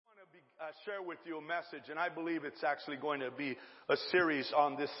share with you a message, and I believe it's actually going to be a series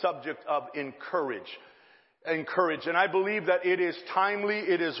on this subject of encourage. And I believe that it is timely,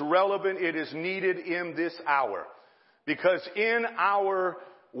 it is relevant, it is needed in this hour. Because in our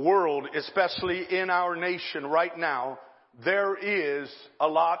world, especially in our nation right now, there is a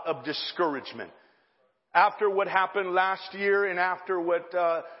lot of discouragement. After what happened last year and after what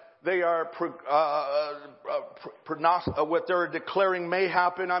what they're declaring may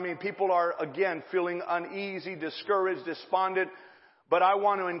happen. I mean, people are again feeling uneasy, discouraged, despondent. But I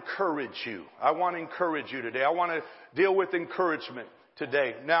want to encourage you. I want to encourage you today. I want to deal with encouragement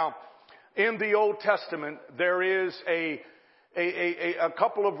today. Now, in the Old Testament, there is a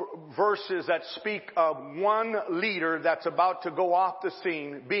couple of verses that speak of one leader that's about to go off the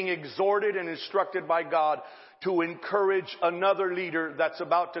scene, being exhorted and instructed by God to encourage another leader that's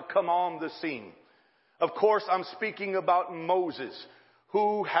about to come on the scene. Of course, I'm speaking about Moses,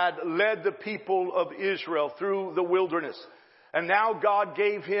 who had led the people of Israel through the wilderness. And now God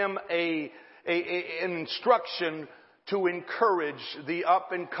gave him an instruction to encourage the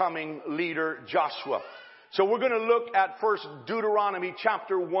up and coming leader Joshua. So we're going to look at first Deuteronomy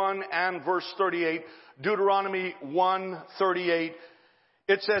chapter 1 and verse 38. Deuteronomy 1:38.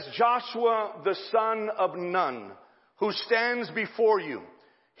 It says, Joshua the son of Nun, who stands before you,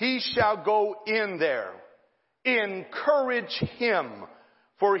 he shall go in there. Encourage him,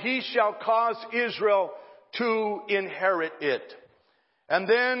 for he shall cause Israel to inherit it. And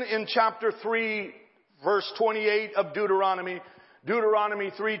then in chapter 3, verse 28 of Deuteronomy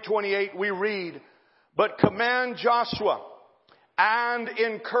 3:28, we read, but command Joshua and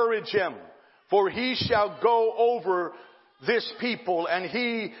encourage him, for he shall go over this people, and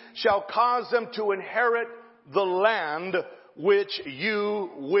he shall cause them to inherit the land which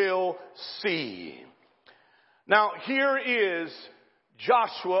you will see. Now, here is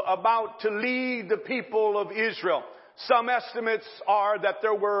Joshua about to lead the people of Israel. Some estimates are that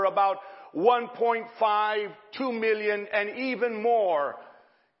there were about 1.5, 2 million, and even more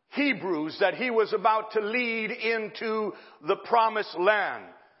Hebrews that he was about to lead into the promised land.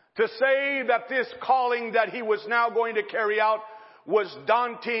 To say that this calling that he was now going to carry out was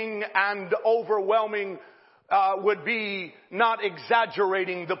daunting and overwhelming would be not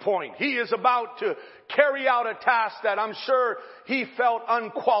exaggerating the point. He is about to carry out a task that I'm sure he felt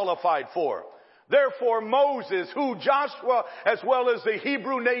unqualified for. Therefore, Moses, who Joshua as well as the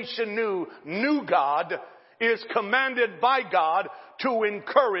Hebrew nation knew God, is commanded by God to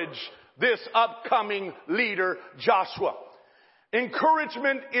encourage this upcoming leader, Joshua.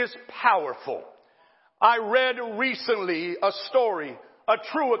 Encouragement is powerful. I read recently a story, a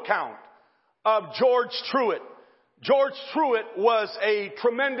true account of George Truett. George Truett was a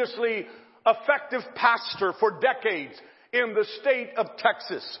tremendously effective pastor for decades in the state of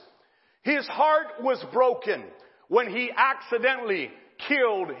Texas. His heart was broken when he accidentally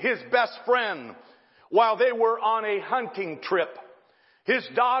killed his best friend while they were on a hunting trip. His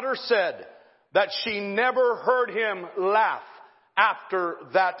daughter said that she never heard him laugh after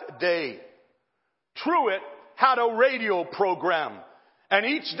that day. Truett had a radio program, and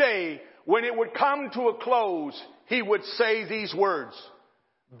each day when it would come to a close, he would say these words,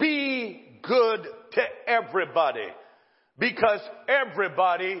 be good to everybody, because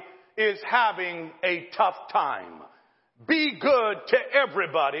everybody is having a tough time. Be good to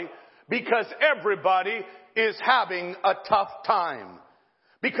everybody, because everybody is having a tough time.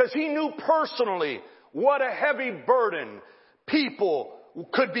 Because he knew personally what a heavy burden people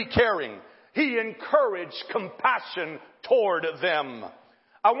could be carrying. He encouraged compassion toward them.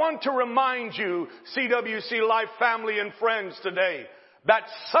 I want to remind you, CWC Life family and friends today, that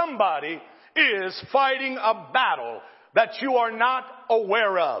somebody is fighting a battle that you are not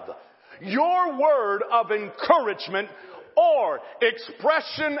aware of. Your word of encouragement or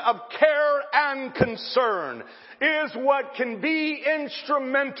expression of care and concern is what can be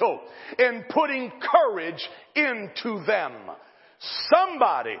instrumental in putting courage into them.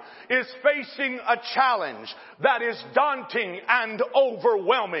 Somebody is facing a challenge that is daunting and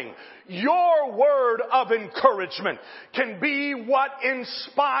overwhelming. Your word of encouragement can be what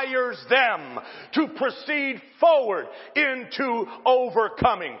inspires them to proceed forward into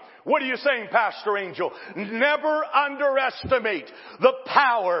overcoming. What are you saying, Pastor Angel? Never underestimate the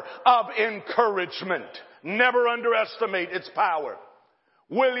power of encouragement. Never underestimate its power.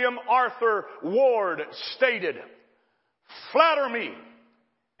 William Arthur Ward stated, flatter me,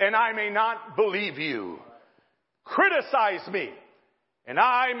 and I may not believe you. Criticize me, and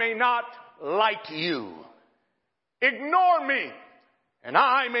I may not like you. Ignore me, and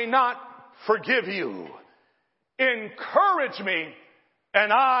I may not forgive you. Encourage me,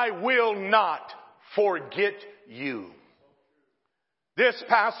 and I will not forget you. This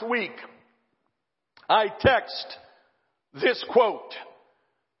past week, I text this quote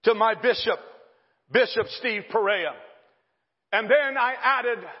to my bishop, Bishop Steve Perea. And then I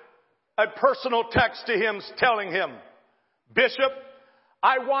added a personal text to him telling him, Bishop,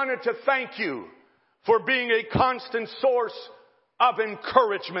 I wanted to thank you for being a constant source of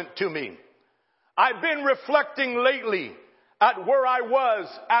encouragement to me. I've been reflecting lately at where I was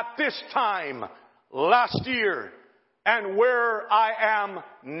at this time last year and where I am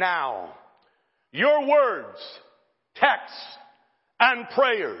now. Your words, texts, and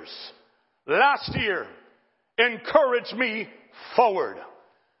prayers last year encouraged me forward.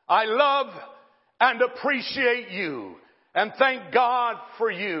 I love and appreciate you and thank God for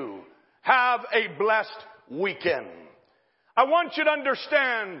you. Have a blessed weekend. I want you to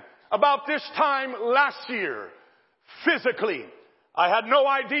understand about this time last year, physically, I had no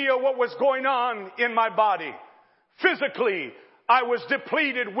idea what was going on in my body. Physically, I was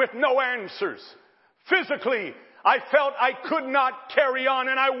depleted with no answers. Physically, I felt I could not carry on,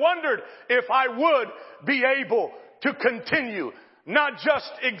 and I wondered if I would be able to continue, not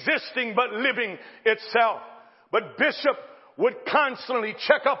just existing, but living itself. But Bishop would constantly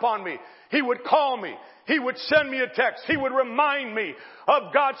check up on me. He would call me. He would send me a text. He would remind me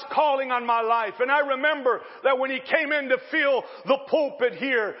of God's calling on my life. And I remember that when he came in to fill the pulpit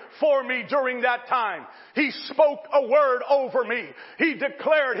here for me during that time, he spoke a word over me. He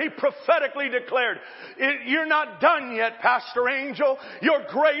prophetically declared, you're not done yet, Pastor Angel. Your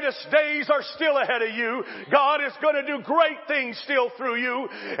greatest days are still ahead of you. God is going to do great things still through you.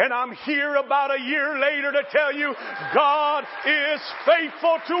 And I'm here about a year later to tell you, God is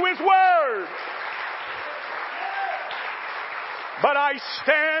faithful to his word. But I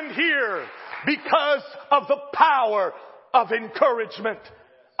stand here because of the power of encouragement.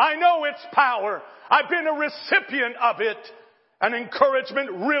 I know its power. I've been a recipient of it. And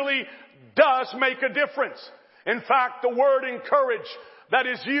encouragement really does make a difference. In fact, the word encourage that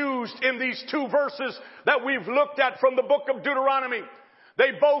is used in these two verses that we've looked at from the book of Deuteronomy,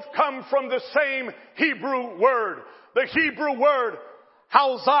 they both come from the same Hebrew word. The Hebrew word,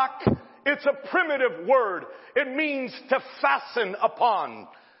 halzak, it's a primitive word. It means to fasten upon.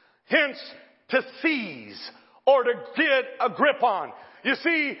 Hence, to seize or to get a grip on. You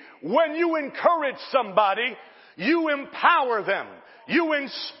see, when you encourage somebody, you empower them. You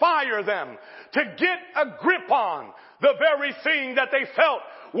inspire them to get a grip on the very thing that they felt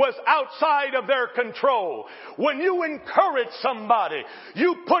was outside of their control. When you encourage somebody,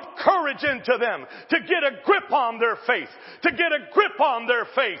 you put courage into them to get a grip on their faith, to get a grip on their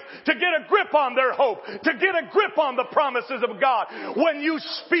faith, to get a grip on their hope, to get a grip on the promises of God. When you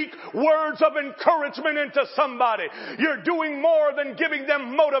speak words of encouragement into somebody, you're doing more than giving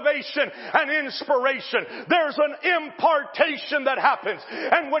them motivation and inspiration. There's an impartation that happens.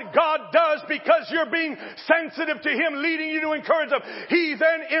 And what God does, because you're being sensitive to him leading you to encourage them, he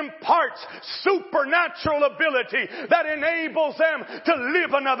then imparts supernatural ability that enables them to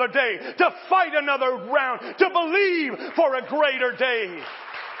live another day, to fight another round, to believe for a greater day.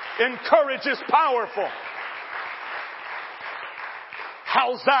 Encourage is powerful.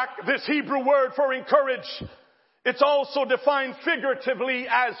 Halzak, this Hebrew word for encourage, it's also defined figuratively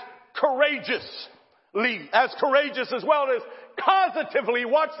as courageous as well as causatively.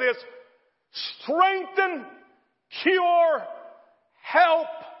 Watch this. Strengthen, cure, help,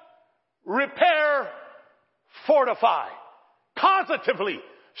 repair, fortify. Causatively,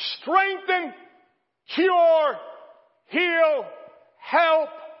 strengthen, cure, heal, help,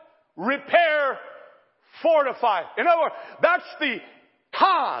 repair, fortify. In other words, that's the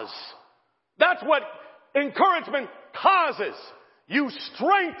cause. That's what encouragement causes. You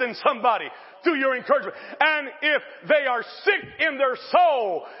strengthen somebody through your encouragement. And if they are sick in their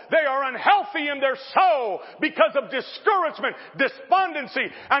soul, they are unhealthy in their soul because of discouragement, despondency,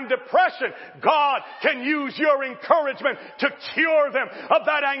 and depression, God can use your encouragement to cure them of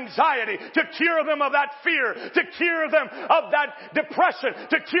that anxiety, to cure them of that fear, to cure them of that depression,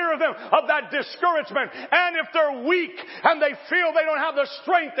 to cure them of that discouragement. And if they're weak and they feel they don't have the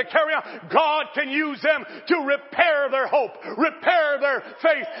strength to carry on, God can use them to repair their hope, repair their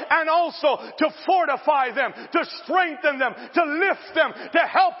faith, and also to fortify them, to strengthen them, to lift them, to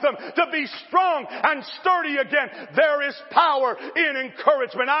help them to be strong and sturdy again. There is power in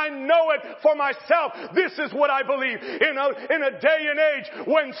encouragement. I know it for myself. This is what I believe. In a day and age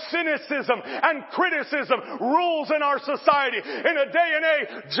when cynicism and criticism rules in our society, in a day and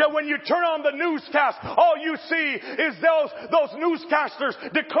age when you turn on the newscast, all you see is those newscasters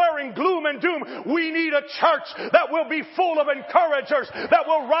declaring gloom and doom. We need a church that will be full of encouragers, that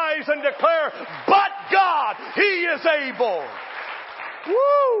will rise and declare, but God, He is able.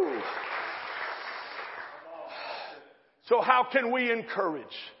 Woo! So how can we encourage?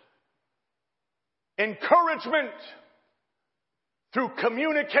 Encouragement through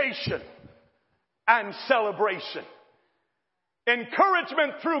communication and celebration.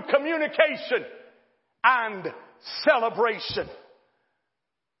 Encouragement through communication and celebration.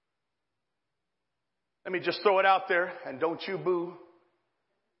 Let me just throw it out there, and don't you boo.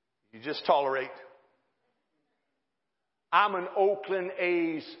 You just tolerate. I'm an Oakland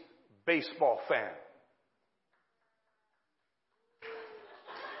A's baseball fan.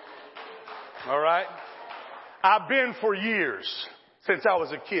 All right? I've been for years, since I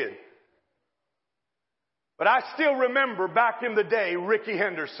was a kid. But I still remember back in the day, Rickey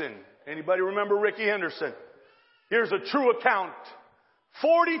Henderson. Anybody remember Rickey Henderson? Here's a true account.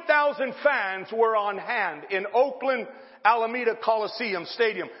 40,000 fans were on hand in Oakland Alameda Coliseum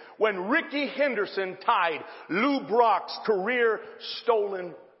Stadium when Rickey Henderson tied Lou Brock's career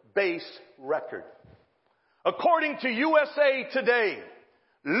stolen base record. According to USA Today,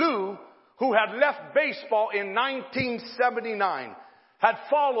 Lou, who had left baseball in 1979, had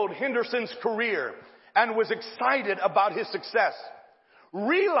followed Henderson's career and was excited about his success.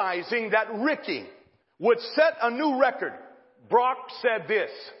 Realizing that Rickey would set a new record, Brock said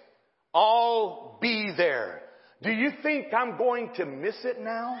this, "I'll be there. Do you think I'm going to miss it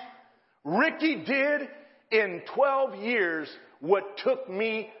now?" Rickey did in 12 years what took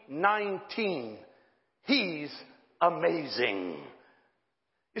me 19. He's amazing.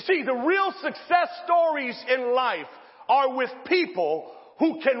 You see, the real success stories in life are with people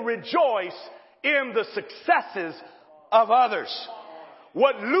who can rejoice in the successes of others.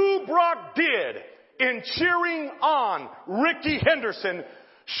 What Lou Brock did in cheering on Rickey Henderson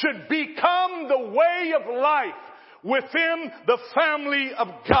should become the way of life within the family of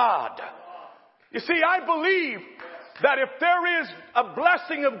God. You see, I believe that if there is a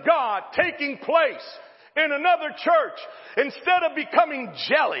blessing of God taking place in another church, instead of becoming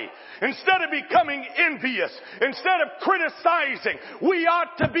jelly, instead of becoming envious, instead of criticizing, we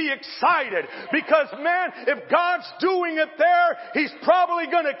ought to be excited because, man, if God's doing it there, He's probably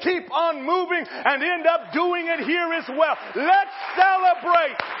going to keep on moving and end up doing it here as well. Let's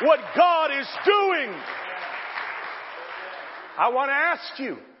celebrate what God is doing. I want to ask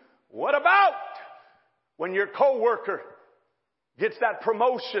you, what about when your coworker gets that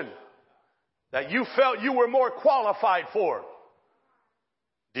promotion that you felt you were more qualified for?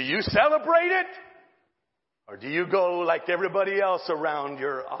 Do you celebrate it? Or do you go like everybody else around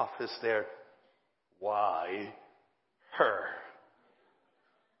your office there? Why her?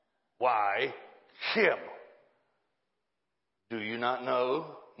 Why him? Do you not know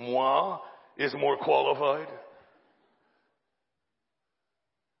moi is more qualified?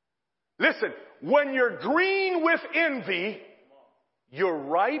 Listen, when you're green with envy, you're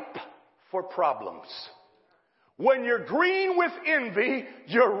ripe for problems. When you're green with envy,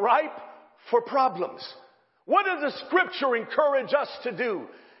 you're ripe for problems. What does the scripture encourage us to do?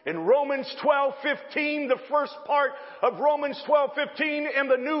 In Romans 12:15, the first part of Romans 12:15 in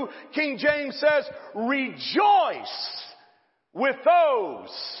the New King James says, "Rejoice with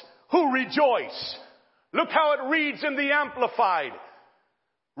those who rejoice." Look how it reads in the Amplified.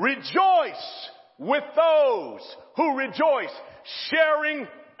 Rejoice with those who rejoice, sharing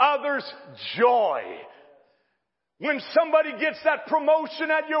others' joy. When somebody gets that promotion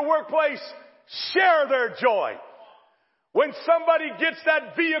at your workplace, share their joy. When somebody gets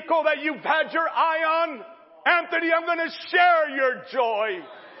that vehicle that you've had your eye on, Anthony, I'm going to share your joy.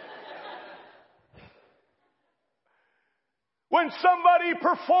 When somebody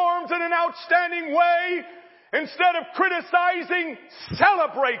performs in an outstanding way, instead of criticizing,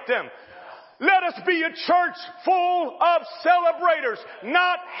 celebrate them. Let us be a church full of celebrators,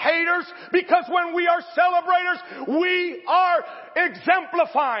 not haters, because when we are celebrators, we are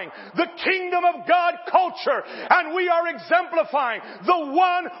exemplifying the kingdom of God culture, and we are exemplifying the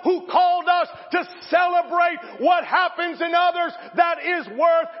one who called us to celebrate what happens in others that is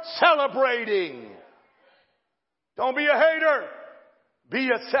worth celebrating. Don't be a hater. Be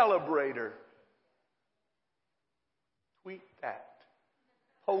a celebrator. Tweet that.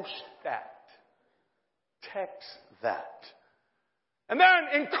 Post that. protects that. And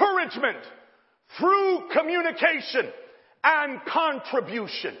then encouragement through communication and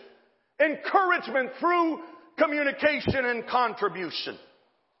contribution. Encouragement through communication and contribution.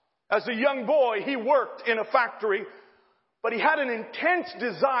 As a young boy, he worked in a factory, but he had an intense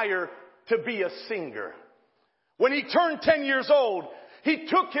desire to be a singer. When he turned 10 years old, he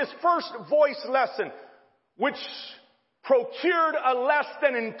took his first voice lesson, which procured a less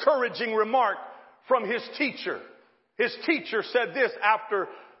than encouraging remark from his teacher. His teacher said this after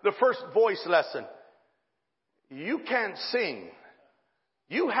the first voice lesson: "You can't sing.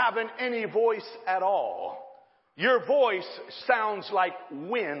 You haven't any voice at all. Your voice sounds like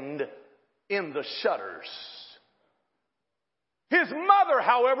wind in the shutters." His mother,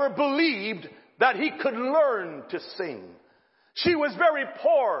 however, believed that he could learn to sing. She was very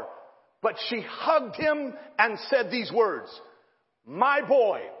poor, but she hugged him and said these words: "My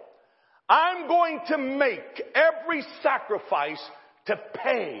boy, I'm going to make every sacrifice to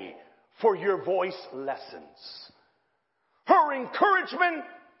pay for your voice lessons." Her encouragement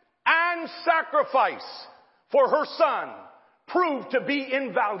and sacrifice for her son proved to be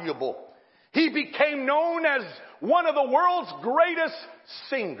invaluable. He became known as one of the world's greatest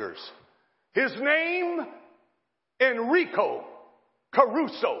singers. His name, Enrico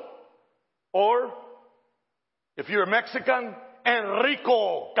Caruso. Or, if you're Mexican,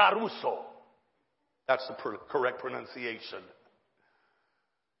 Enrico Caruso. That's the correct pronunciation.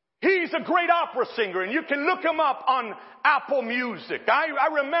 He's a great opera singer, and you can look him up on Apple Music. I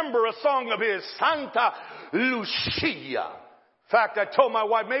remember a song of his, Santa Lucia. In fact, I told my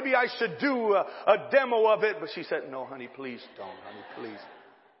wife maybe I should do a demo of it, but she said, "No, honey, please don't, honey, please.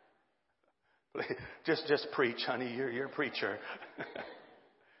 Just preach, honey. You're a preacher."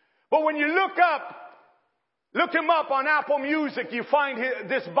 But when you look him up on Apple Music, you find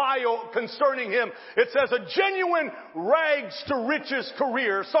this bio concerning him. It says, "A genuine rags to riches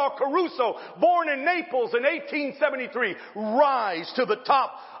career saw Caruso, born in Naples in 1873, rise to the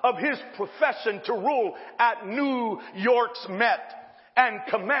top of his profession to rule at New York's Met and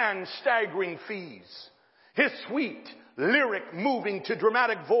command staggering fees. His sweet, lyric, moving to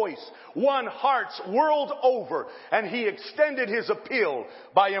dramatic voice won hearts world over, and he extended his appeal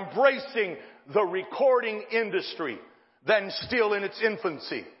by embracing the recording industry, then still in its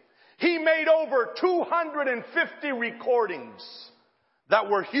infancy. He made over 250 recordings that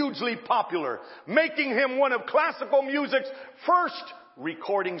were hugely popular, making him one of classical music's first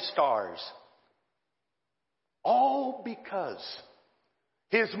recording stars. All because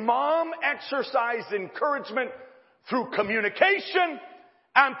his mom exercised encouragement through communication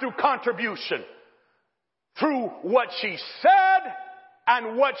and through contribution. Through what she said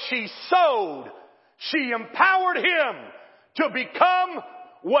and what she sowed, she empowered him to become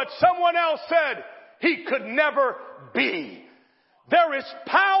what someone else said he could never be. There is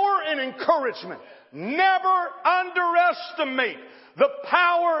power in encouragement. Never underestimate the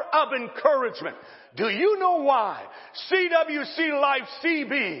power of encouragement. Do you know why CWC Life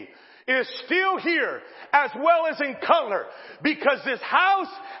CB is still here as well as in color? Because this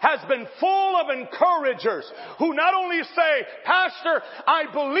house has been full of encouragers who not only say, "Pastor, I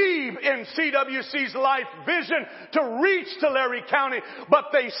believe in CWC's life vision to reach Tulare County,"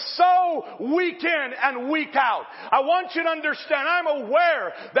 but they sow week in and week out. I want you to understand, I'm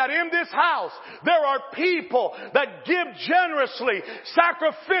aware that in this house there are people that give generously,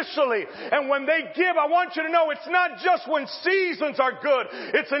 sacrificially, and when they give, I want you to know it's not just when seasons are good,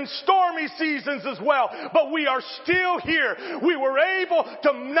 it's in stormy seasons as well. But we are still here. We were able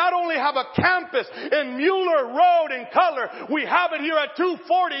to not only have a campus in Mueller Road in color, we have it here at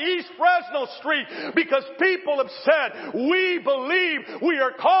 240 East Fresno Street because people have said, "We believe we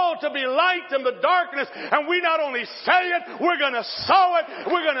are called to be light in the darkness," and we not only say it, we're going to sow it,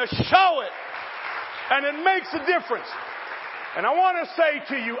 we're going to show it. And it makes a difference. And I want to say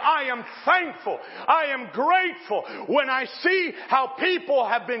to you, I am thankful, I am grateful when I see how people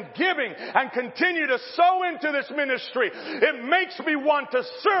have been giving and continue to sow into this ministry. It makes me want to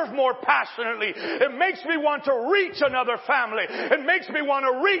serve more passionately. It makes me want to reach another family. It makes me want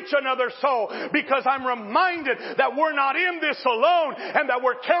to reach another soul, because I'm reminded that we're not in this alone and that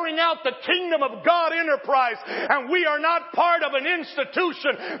we're carrying out the kingdom of God enterprise. And we are not part of an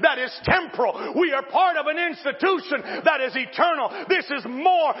institution that is temporal. We are part of an institution that is eternal. This is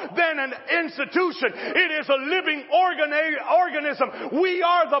more than an institution. It is a living organism. We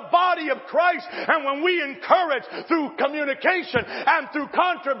are the body of Christ. And when we encourage through communication and through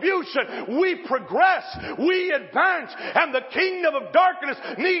contribution, we progress, we advance. And the kingdom of darkness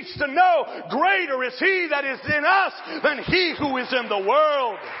needs to know greater is He that is in us than he who is in the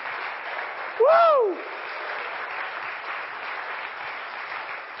world. Woo!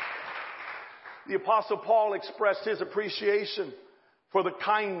 The Apostle Paul expressed his appreciation for the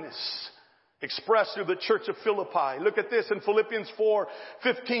kindness expressed through the church of Philippi. Look at this in Philippians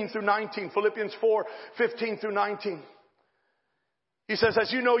 4:15 through 19. Philippians 4:15 through 19. He says,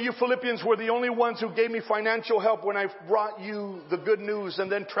 as you know, you Philippians were the only ones who gave me financial help when I brought you the good news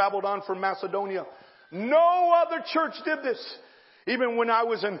and then traveled on from Macedonia. No other church did this. Even when I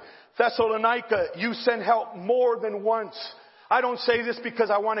was in Thessalonica, you sent help more than once. I don't say this because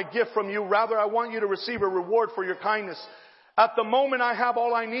I want a gift from you. Rather, I want you to receive a reward for your kindness. At the moment, I have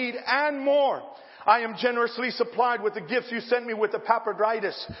all I need and more. I am generously supplied with the gifts you sent me with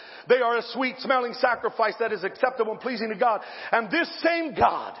Epaphroditus. They are a sweet smelling sacrifice that is acceptable and pleasing to God. And this same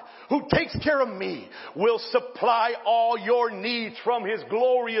God who takes care of me will supply all your needs from His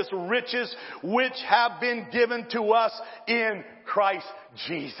glorious riches, which have been given to us in Christ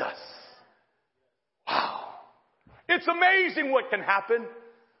Jesus. Wow. It's amazing what can happen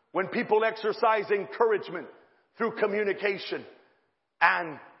when people exercise encouragement through communication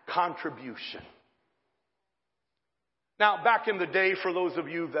and contribution. Now, back in the day, for those of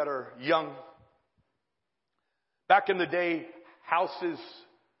you that are young, back in the day, houses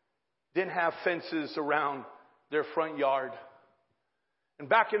didn't have fences around their front yard. And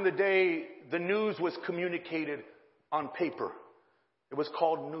back in the day, the news was communicated on paper. It was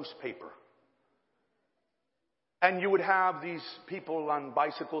called newspaper. And you would have these people on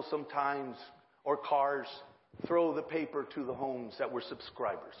bicycles sometimes, or cars, throw the paper to the homes that were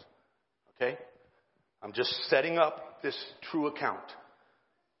subscribers. Okay? I'm just setting up this true account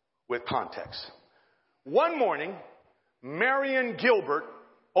with context. One morning, Marion Gilbert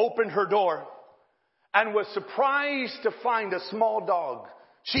opened her door and was surprised to find a small dog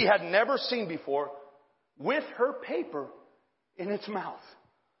she had never seen before with her paper in its mouth.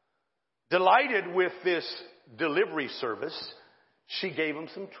 Delighted with this delivery service, she gave him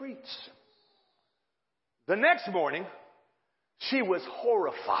some treats. The next morning, she was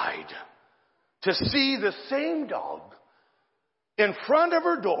horrified to see the same dog in front of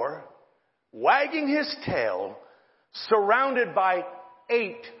her door, wagging his tail, surrounded by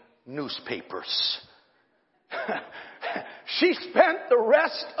 8 newspapers. She spent the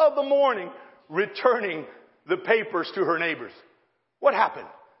rest of the morning returning the papers to her neighbors. What happened?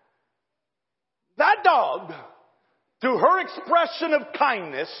 That dog, through her expression of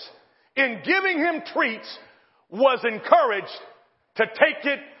kindness in giving him treats, was encouraged to take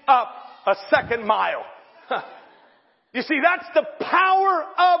it up a second mile. You see, that's the power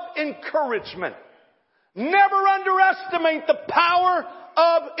of encouragement. Never underestimate the power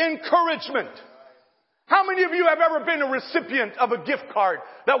of encouragement. How many of you have ever been a recipient of a gift card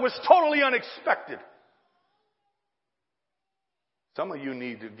that was totally unexpected? Some of you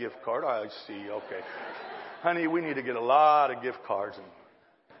need a gift card. I see. Okay. Honey, we need to get a lot of gift cards.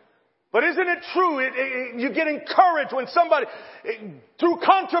 But isn't it true? You get encouraged when somebody, through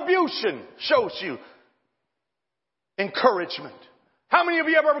contribution, shows you encouragement. How many of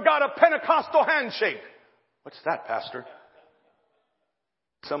you have ever got a Pentecostal handshake? What's that, Pastor?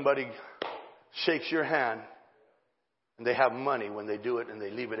 Somebody shakes your hand and they have money when they do it and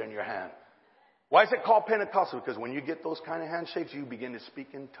they leave it in your hand. Why is it called Pentecostal? Because when you get those kind of handshakes, you begin to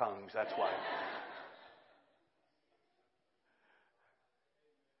speak in tongues. That's why.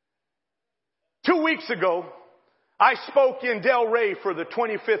 2 weeks ago, I spoke in Del Rey for the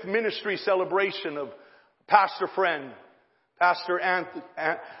 25th ministry celebration of pastor friend, Pastor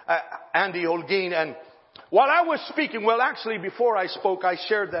Andy Holguin. And while I was speaking, well, actually, before I spoke, I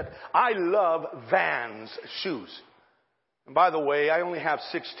shared that I love Vans shoes. And by the way, I only have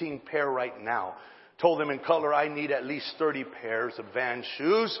 16 pair right now. Told them in color I need at least 30 pairs of Vans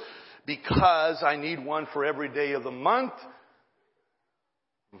shoes because I need one for every day of the month.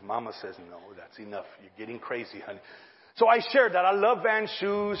 Mama says, no, that's enough. You're getting crazy, honey. So I shared that. I love Vans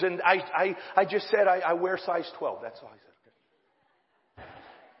shoes, and I just said I wear size 12. That's all I said. Okay.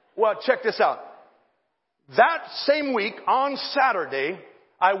 Well, check this out. That same week, on Saturday,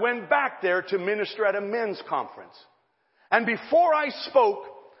 I went back there to minister at a men's conference. And before I spoke,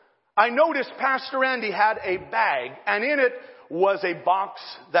 I noticed Pastor Andy had a bag, and in it was a box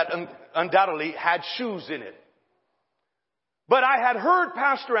that undoubtedly had shoes in it. But I had heard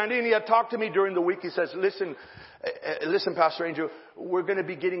Pastor Andy, and he had talked to me during the week. He says, listen, Pastor Angel, we're going to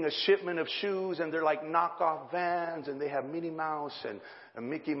be getting a shipment of shoes, and they're like knockoff Vans, and they have Minnie Mouse and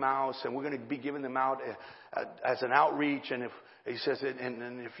Mickey Mouse, and we're going to be giving them out as an outreach. And if he says,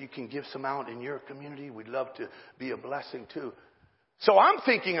 and if you can give some out in your community, we'd love to be a blessing too. So I'm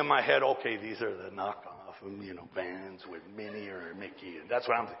thinking in my head, okay, these are the knockoff, Vans with Minnie or Mickey. And that's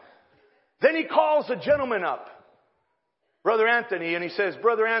what I'm thinking. Then he calls a gentleman up, Brother Anthony, and he says,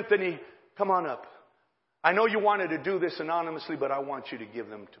 Brother Anthony, come on up. I know you wanted to do this anonymously, but I want you to give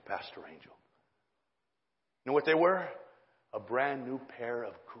them to Pastor Angel. You know what they were? A brand new pair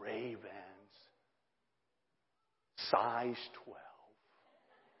of gray Vans, size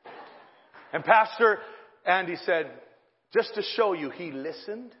 12. And Pastor Andy said, just to show you, he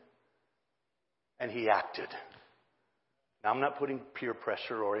listened and he acted. Now, I'm not putting peer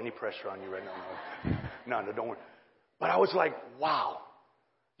pressure or any pressure on you right now. No, don't worry. But I was like, wow.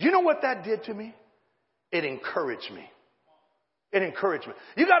 You know what that did to me? It encouraged me. It encouraged me.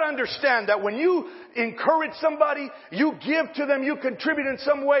 You got to understand that when you encourage somebody, you give to them, you contribute in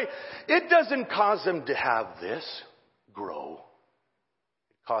some way, it doesn't cause them to have this grow.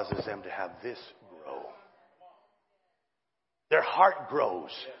 It causes them to have this grow. Their heart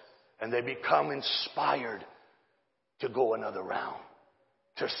grows and they become inspired to go another round,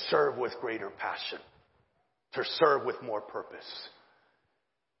 to serve with greater passion, to serve with more purpose.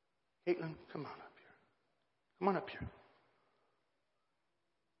 Caitlin, come on up here. Come on up here.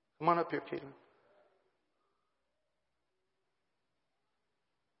 Come on up here, Caitlin.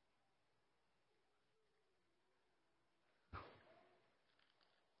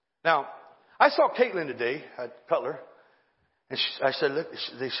 Now, I saw Caitlin today at Cutler, and I said, look,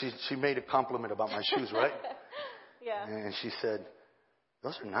 she made a compliment about my shoes, right? Yeah. And she said,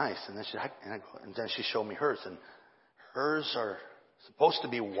 those are nice. And then she showed me hers, and hers are supposed to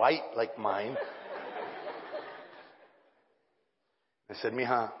be white like mine. I said,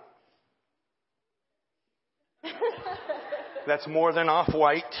 Mija, that's more than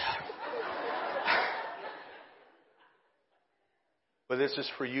off-white. But this is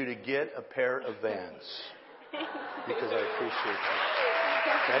for you to get a pair of Vans. Because I appreciate you.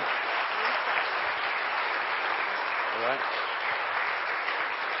 Okay? All right?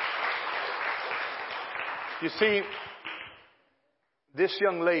 You see, this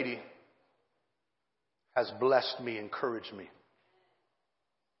young lady has blessed me, encouraged me.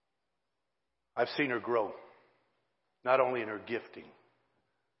 I've seen her grow, not only in her gifting,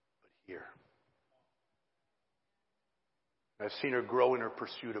 but here. I've seen her grow in her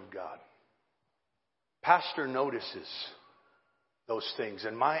pursuit of God. Pastor notices those things,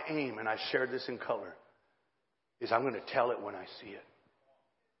 and my aim, and I shared this in color, is I'm going to tell it when I see it.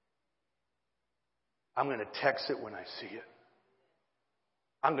 I'm going to text it when I see it.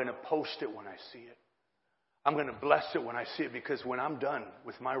 I'm going to post it when I see it. I'm going to bless it when I see it, because when I'm done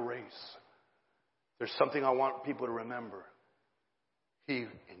with my race, there's something I want people to remember. He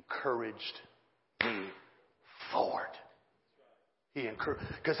encouraged me forward. He encouraged,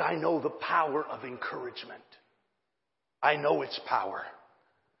 because I know the power of encouragement. I know its power.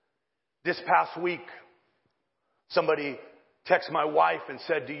 This past week, somebody texted my wife and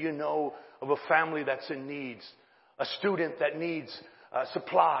said, do you know of a family that's in needs? A student that needs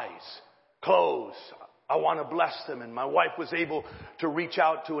supplies, clothes. I want to bless them. And my wife was able to reach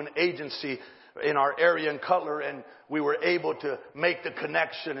out to an agency in our area in Cutler, and we were able to make the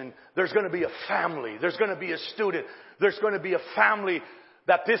connection. And there's going to be a family. There's going to be a student. There's going to be a family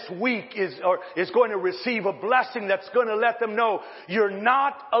that this week is going to receive a blessing that's going to let them know you're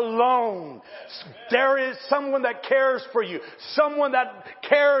not alone. There is someone that cares for you, someone that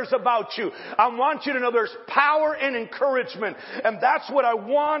cares about you. I want you to know there's power in encouragement, and that's what I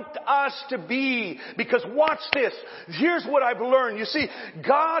want us to be. Because watch this. Here's what I've learned. You see,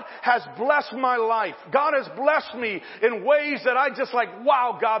 God has blessed my life. God has blessed me in ways that I just like,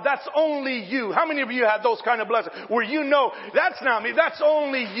 wow, God, that's only you. How many of you had those kind of blessings where you know that's not me, that's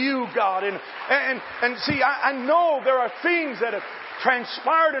only you, God? And see, I know there are things that have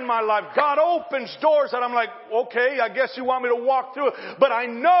transpired in my life. God opens doors that I'm like, okay, I guess you want me to walk through it. But I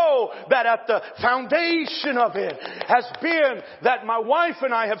know that at the foundation of it has been that my wife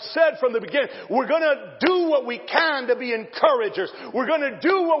and I have said from the beginning, we're going to do what we can to be encouragers. We're going to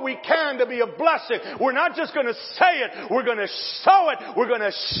do what we can to be a blessing. We're not just going to say it. We're going to sow it. We're going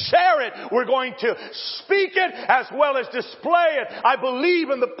to share it. We're going to speak it as well as display it. I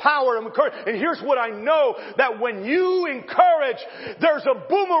believe in the power of encouragement. And here's what I know, that when you encourage, there's a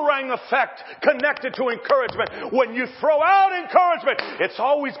boomerang effect connected to encouragement. When you throw out encouragement, it's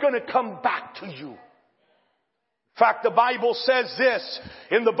always going to come back to you. In fact, the Bible says this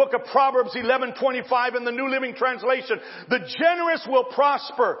in the book of Proverbs 11:25 in the New Living Translation. The generous will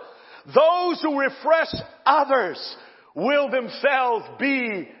prosper. Those who refresh others will themselves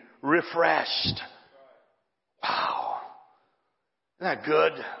be refreshed. Wow. Isn't that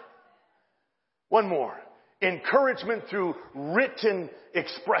good? One more. Encouragement through written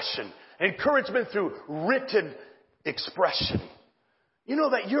expression. Encouragement through written expression. You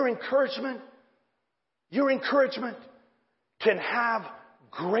know that your encouragement can have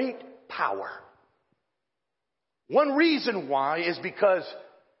great power. One reason why is because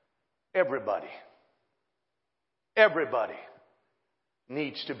everybody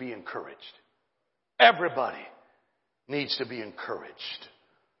needs to be encouraged. Everybody needs to be encouraged.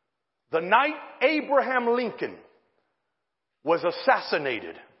 The night Abraham Lincoln was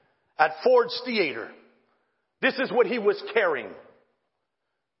assassinated at Ford's Theater, this is what he was carrying.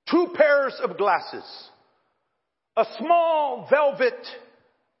 2 pairs of glasses, a small velvet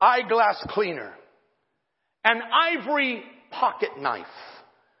eyeglass cleaner, an ivory pocket knife,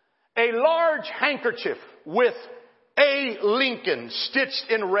 a large handkerchief with A. Lincoln stitched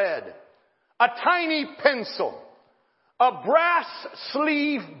in red, a tiny pencil, a brass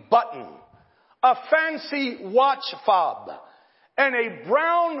sleeve button, a fancy watch fob, and a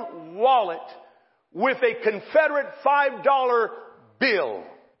brown wallet with a Confederate $5 bill.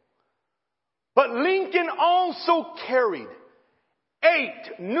 But Lincoln also carried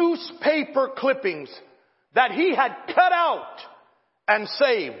 8 newspaper clippings that he had cut out and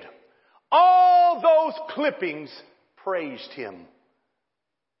saved. All those clippings praised him.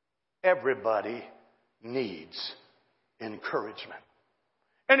 Everybody needs encouragement.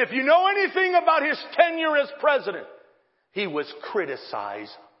 And if you know anything about his tenure as president, he was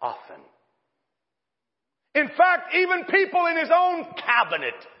criticized often. In fact, even people in his own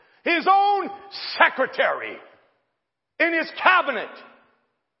cabinet, his own secretary in his cabinet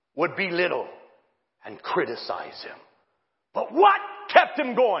would belittle and criticize him. But what kept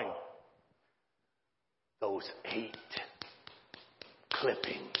him going? Those 8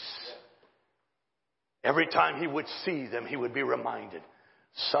 clippings. Every time he would see them, he would be reminded,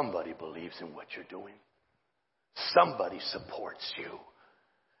 somebody believes in what you're doing. Somebody supports you.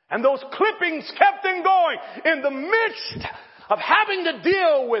 And those clippings kept him going in the midst of having to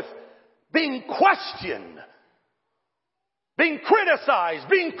deal with being questioned, being criticized,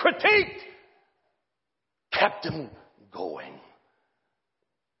 being critiqued. Kept him going.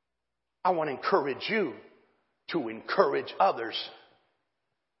 I want to encourage you to encourage others.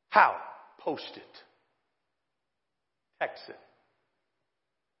 How? Post it. Text it.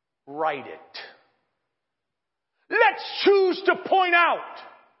 Write it. Let's choose to point out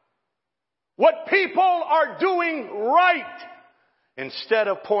what people are doing right instead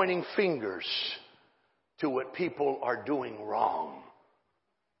of pointing fingers to what people are doing wrong.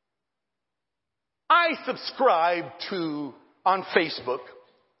 I subscribe to, on Facebook,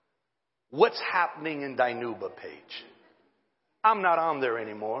 What's Happening in Dinuba page. I'm not on there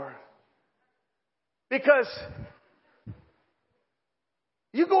anymore. Because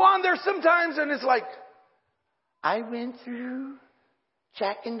you go on there sometimes and it's like, I went through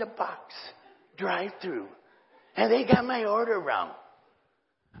Jack in the Box drive-through and they got my order wrong.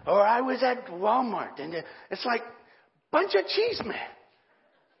 Or I was at Walmart and it's like bunch of cheese men.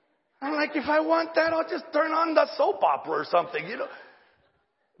 I'm like, if I want that, I'll just turn on the soap opera or something, you know.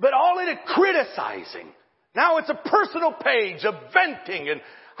 But all in it criticizing. Now it's a personal page of venting. And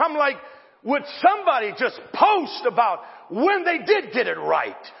I'm like, would somebody just post about when they did get it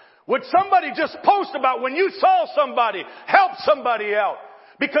right? Would somebody just post about when you saw somebody help somebody out?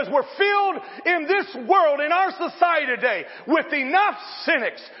 Because we're filled in this world, in our society today, with enough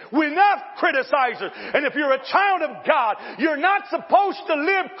cynics, with enough criticizers. And if you're a child of God, you're not supposed to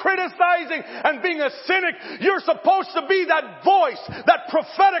live criticizing and being a cynic. You're supposed to be that voice that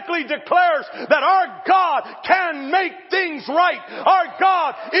prophetically declares that our God can make things right. Our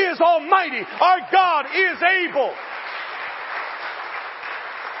God is almighty. Our God is able.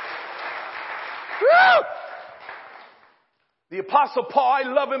 Woo! The Apostle Paul, I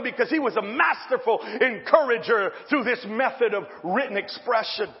love him because he was a masterful encourager through this method of written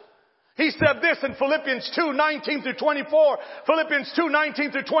expression. He said this in Philippians 2:19 through 24. Philippians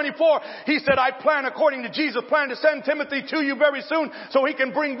 2:19 through 24. He said, I plan according to Jesus' plan to send Timothy to you very soon so he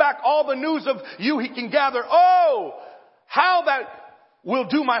can bring back all the news of you he can gather. Oh, how that will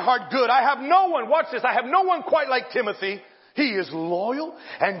do my heart good. I have no one, watch this, I have no one quite like Timothy. He is loyal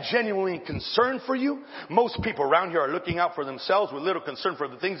and genuinely concerned for you. Most people around here are looking out for themselves with little concern for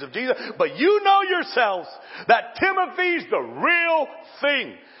the things of Jesus. But you know yourselves that Timothy's the real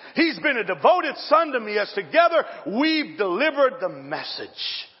thing. He's been a devoted son to me as together we've delivered the message.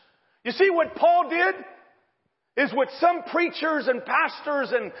 You see what Paul did? Is what some preachers and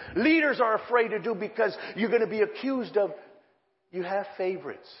pastors and leaders are afraid to do because you're going to be accused of you have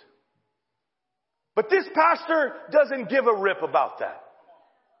favorites. But this pastor doesn't give a rip about that.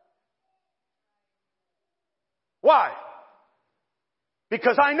 Why?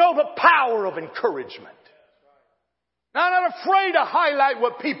 Because I know the power of encouragement. Now, I'm not afraid to highlight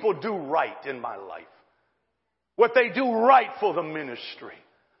what people do right in my life. What they do right for the ministry.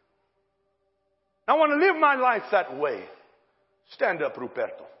 I want to live my life that way. Stand up,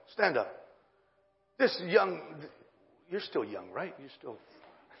 Ruperto. Stand up. This young, you're still young, right? You're still.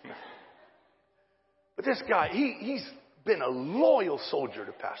 But this guy, he's been a loyal soldier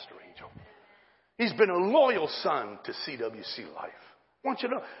to Pastor Angel. He's been a loyal son to CWC Life. I want you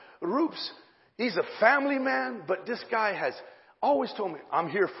to know, Roops, he's a family man, but this guy has always told me, I'm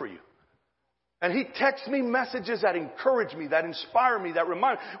here for you. And he texts me messages that encourage me, that inspire me, that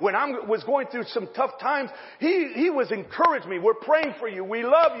remind me. When I was going through some tough times, he was encouraging me. We're praying for you. We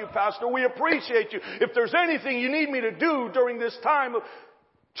love you, Pastor. We appreciate you. If there's anything you need me to do during this time,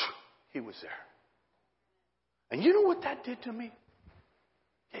 he was there. And you know what that did to me?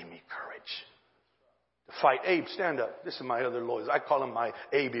 Gave me courage to fight. Abe, stand up. This is my other lawyers. I call him my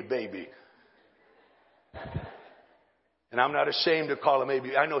Abe baby. And I'm not ashamed to call him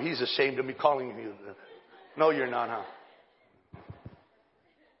Abe. I know he's ashamed of me calling you. No, you're not, huh?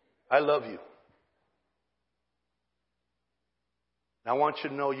 I love you. And I want you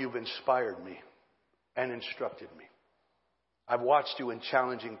to know you've inspired me and instructed me. I've watched you in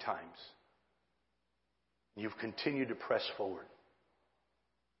challenging times. You've continued to press forward.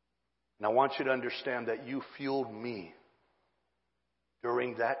 And I want you to understand that you fueled me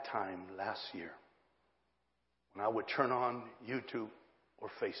during that time last year. When I would turn on YouTube or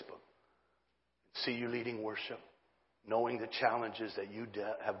Facebook, see you leading worship, knowing the challenges that you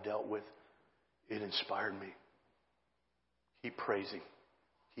have dealt with, it inspired me. Keep praising.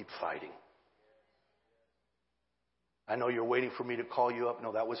 Keep fighting. I know you're waiting for me to call you up.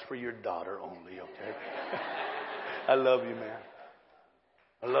 No, that was for your daughter only, okay? I love you, man.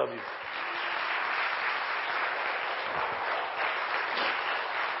 I love you.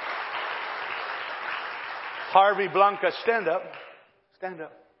 Harvey, Blanca, stand up. Stand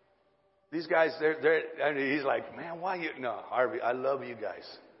up. These guys, I mean, he's like, man, why you? No, Harvey, I love you guys.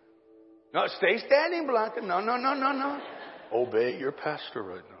 No, stay standing, Blanca. No. Obey your pastor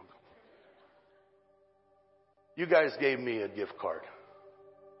right now. You guys gave me a gift card.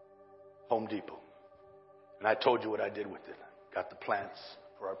 Home Depot. And I told you what I did with it. Got the plants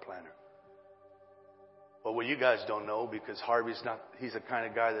for our planter. But what you guys don't know, because he's the kind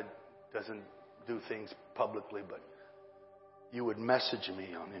of guy that doesn't do things publicly, but you would message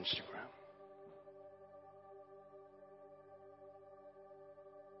me on Instagram.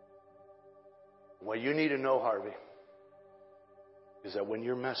 What you need to know, Harvey, is that when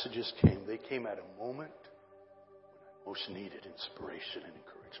your messages came, they came at a moment when I most needed inspiration and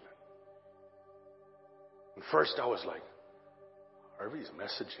encouragement. And first I was like, Harvey's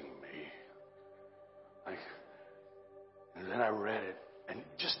messaging me. And then I read it, and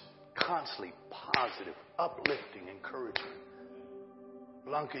just constantly positive, uplifting encouragement.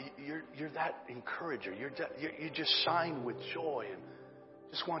 Blanca, you're that encourager. You just shine with joy, and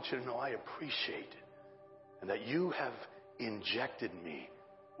just want you to know I appreciate it, and that you have injected me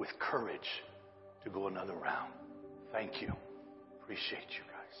with courage to go another round. Thank you. Appreciate you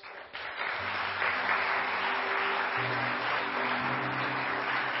guys.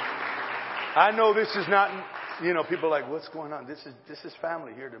 I know this is not, people are like, what's going on? This is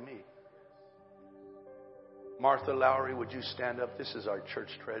family here to me. Martha Lowry, would you stand up? This is our church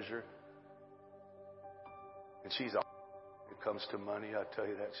treasurer. And she's all when it comes to money, I'll tell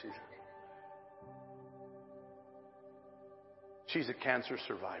you that. She's a cancer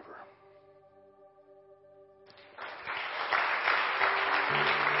survivor.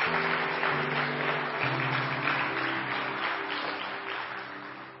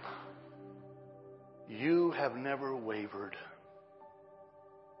 You have never wavered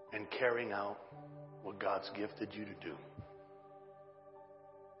in carrying out what God's gifted you to do.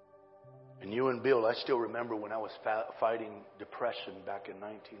 And you and Bill, I still remember when I was fighting depression back in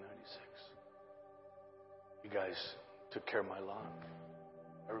 1996. You guys took care of my lawn.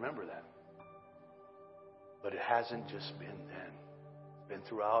 I remember that. But it hasn't just been then. It's been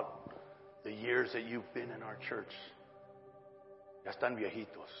throughout the years that you've been in our church. Ya están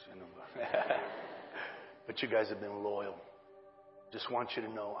viejitos, But you guys have been loyal. Just want you to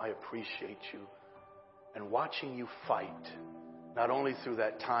know I appreciate you. And watching you fight, not only through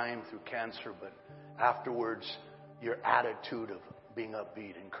that time, through cancer, but afterwards, your attitude of being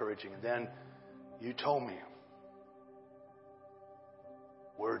upbeat, encouraging. And then you told me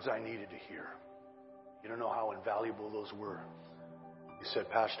words I needed to hear. You don't know how invaluable those were. You said,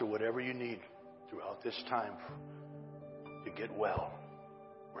 Pastor, whatever you need throughout this time to get well,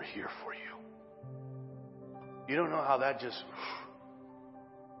 we're here for you. You don't know how that just...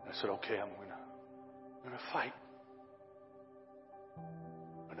 I said, okay, I'm going to fight.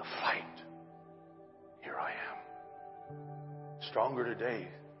 I'm going to fight. Here I am. Stronger today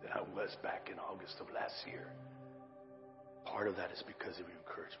than I was back in August of last year. Part of that is because of your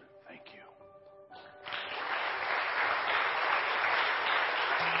encouragement. Thank you.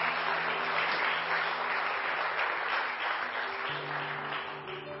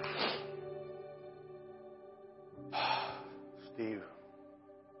 Steve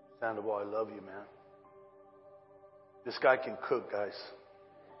Sandoval, I love you, man. This guy can cook, guys.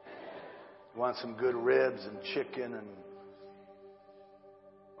 You want some good ribs and chicken and...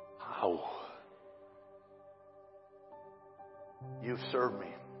 Wow. You've served me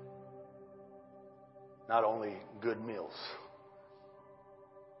not only good meals,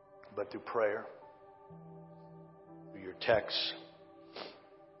 but through prayer, through your texts.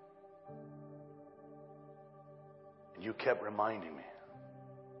 And you kept reminding me,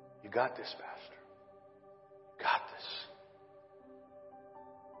 you got this, Pastor. You got this.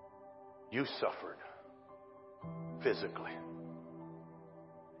 You suffered physically,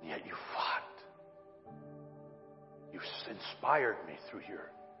 and yet you fought. You inspired me through your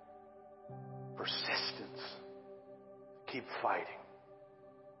persistence. Keep fighting.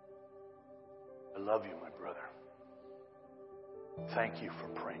 I love you, my brother. Thank you for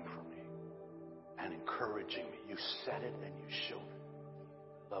praying for me and encouraging me. You said it and you showed it.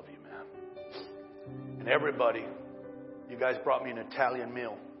 I love you, man. And everybody, you guys brought me an Italian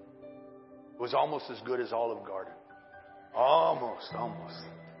meal. It was almost as good as Olive Garden. Almost.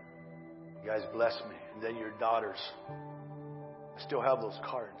 You guys blessed me. And then your daughters. I still have those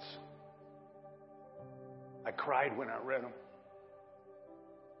cards. I cried when I read them.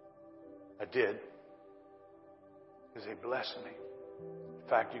 I did. Because they blessed me. In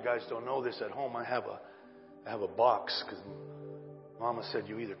fact, you guys don't know this at home. I have a box because Mama said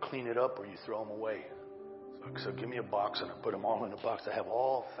you either clean it up or you throw them away. So give me a box, and I put them all in a box. I have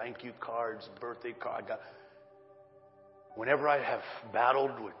all thank you cards, birthday cards. Whenever I have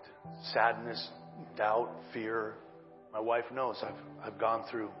battled with sadness, doubt, fear, my wife knows I've gone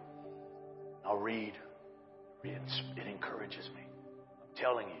through. I'll read. It encourages me. I'm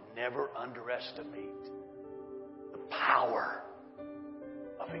telling you, never underestimate the power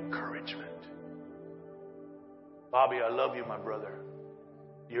of encouragement. Bobby, I love you, my brother.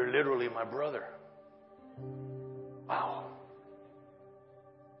 You're literally my brother. Wow.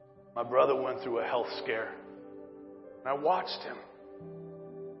 My brother went through a health scare. And I watched him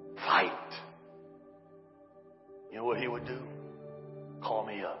fight. You know what he would do? Call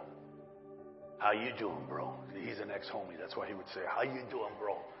me up. How you doing, bro? He's an ex-homie. That's why he would say, how you doing,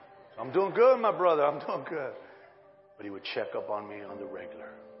 bro? I'm doing good, my brother. I'm doing good. But he would check up on me on the regular.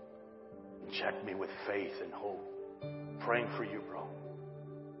 And check me with faith and hope. Praying for you, bro.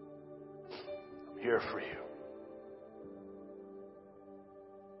 I'm here for you.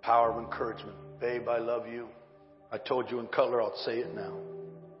 Power of encouragement. Babe, I love you. I told you in color, I'll say it now.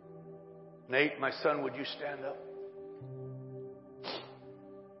 Nate, my son, would you stand up?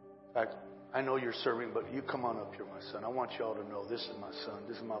 In fact, I know you're serving, but you come on up here, my son. I want you all to know this is my son.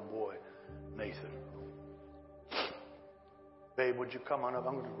 This is my boy, Nathan. Babe, would you come on up?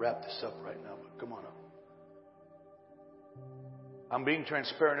 I'm going to wrap this up right now, but come on up. I'm being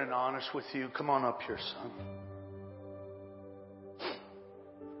transparent and honest with you. Come on up here, son.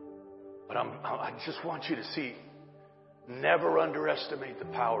 But I just want you to see, never underestimate the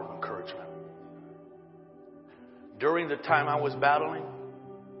power of encouragement. During the time I was battling,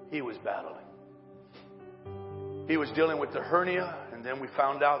 he was battling. He was dealing with the hernia, and then we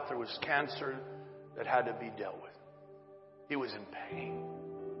found out there was cancer that had to be dealt with. He was in pain.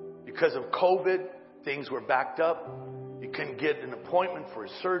 Because of COVID, things were backed up. He couldn't get an appointment for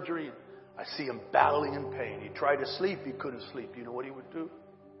his surgery. I see him battling in pain. He tried to sleep. He couldn't sleep. You know what he would do?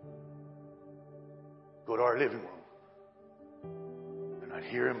 Go to our living room. And I'd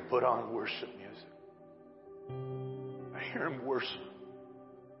hear him put on worship music. I'd hear him worship.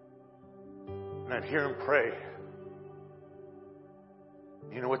 And I'd hear him pray.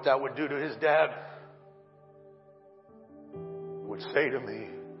 You know what that would do to his dad? He would say to me,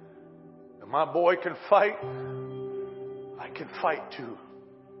 if my boy can fight, I can fight too.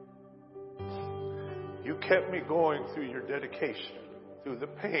 You kept me going through your dedication, through the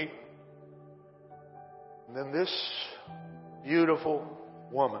pain. And then this beautiful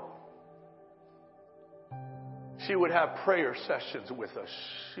woman, she would have prayer sessions with us.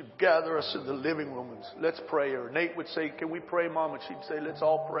 She'd gather us in the living room and let's pray. Or Nate would say, can we pray, Mom? And she'd say, let's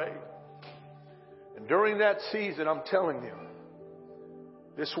all pray. And during that season, I'm telling you,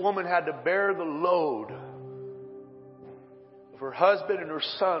 this woman had to bear the load of her husband and her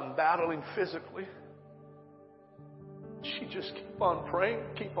son battling physically. She just keep on praying,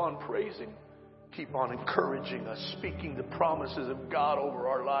 keep on praising. Keep on encouraging us, speaking the promises of God over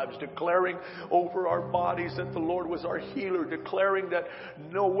our lives, declaring over our bodies that the Lord was our healer, declaring that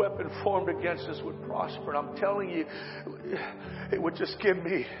no weapon formed against us would prosper. And I'm telling you, it would just give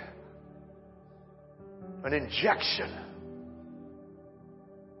me an injection.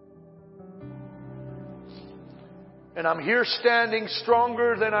 And I'm here standing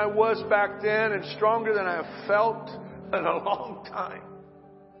stronger than I was back then and stronger than I have felt in a long time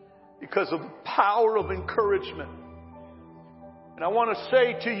because of the power of encouragement. And I want to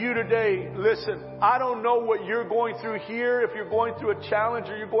say to you today, listen, I don't know what you're going through here, if you're going through a challenge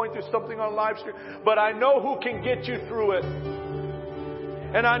or you're going through something on live stream, but I know who can get you through it.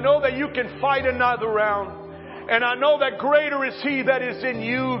 And I know that you can fight another round. And I know that greater is He that is in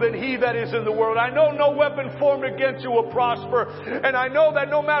you than he that is in the world. I know no weapon formed against you will prosper. And I know that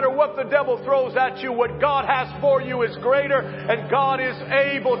no matter what the devil throws at you, what God has for you is greater and God is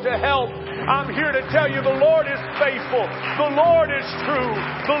able to help. I'm here to tell you the Lord is faithful. The Lord is true.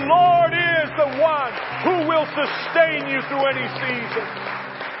 The Lord is the one who will sustain you through any season.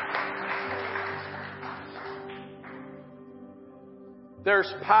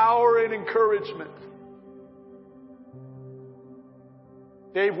 There's power in encouragement.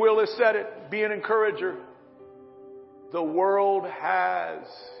 Dave Willis said it, be an encourager. The world has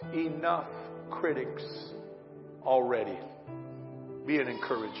enough critics already. Be an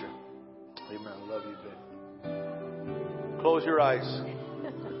encourager. Amen. Love you, babe. Close your eyes.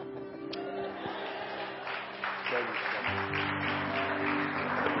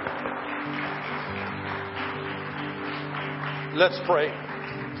 Let's pray.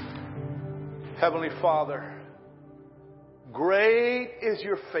 Heavenly Father, great is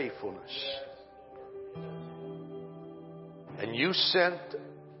your faithfulness. And you sent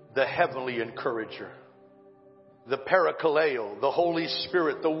the heavenly encourager, the Parakaleo, the Holy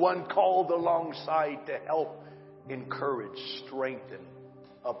Spirit, the one called alongside to help, encourage, strengthen,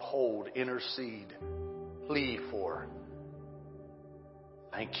 uphold, intercede, plea for.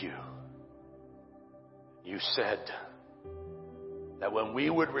 Thank you. You said that when we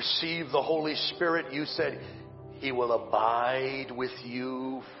would receive the Holy Spirit, you said, He will abide with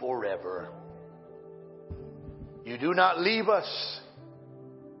you forever. You do not leave us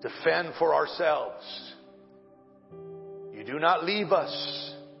to fend for ourselves. You do not leave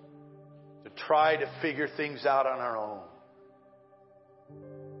us to try to figure things out on our own.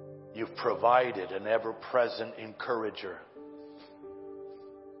 You've provided an ever-present encourager.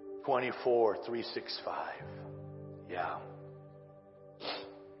 24/365. Yeah.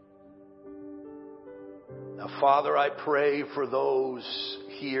 Now, Father, I pray for those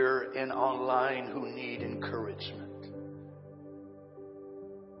here and online who need encouragement.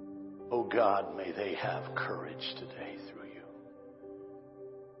 Oh God, may they have courage today through you.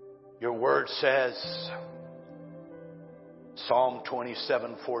 Your word says, Psalm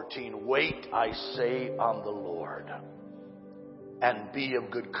 27:14, wait, I say, on the Lord, and be of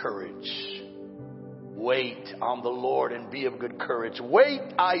good courage. Wait on the Lord and be of good courage.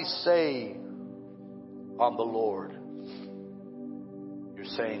 Wait, I say, on the Lord. You're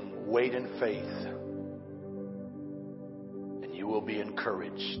saying, wait in faith, and you will be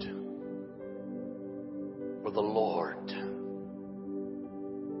encouraged. For the Lord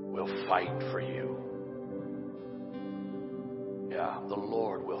will fight for you. Yeah, the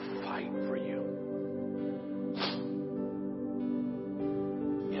Lord will fight for you.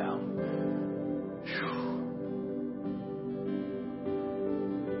 Yeah.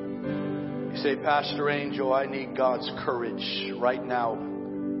 Say, Pastor Angel, I need God's courage right now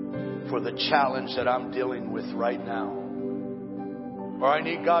for the challenge that I'm dealing with right now. Or I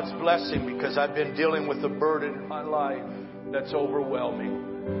need God's blessing because I've been dealing with a burden in my life that's overwhelming.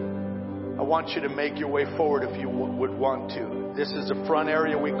 I want you to make your way forward if you would want to. This is the front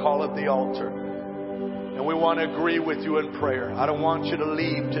area. We call it the altar. And we want to agree with you in prayer. I don't want you to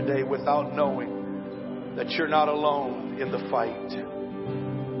leave today without knowing that you're not alone in the fight.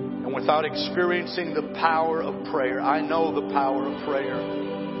 And without experiencing the power of prayer. I know the power of prayer.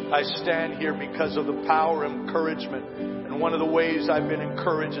 I stand here because of the power of encouragement. And one of the ways I've been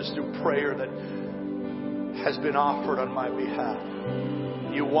encouraged is through prayer that has been offered on my behalf.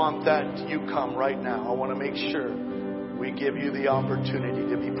 You want that? You come right now. I want to make sure we give you the opportunity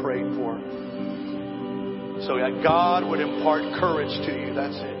to be prayed for. So that God would impart courage to you.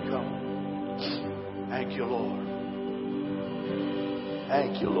 That's it. Come. Thank you, Lord.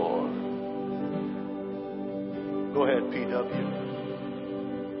 Thank you, Lord. Go ahead, PW.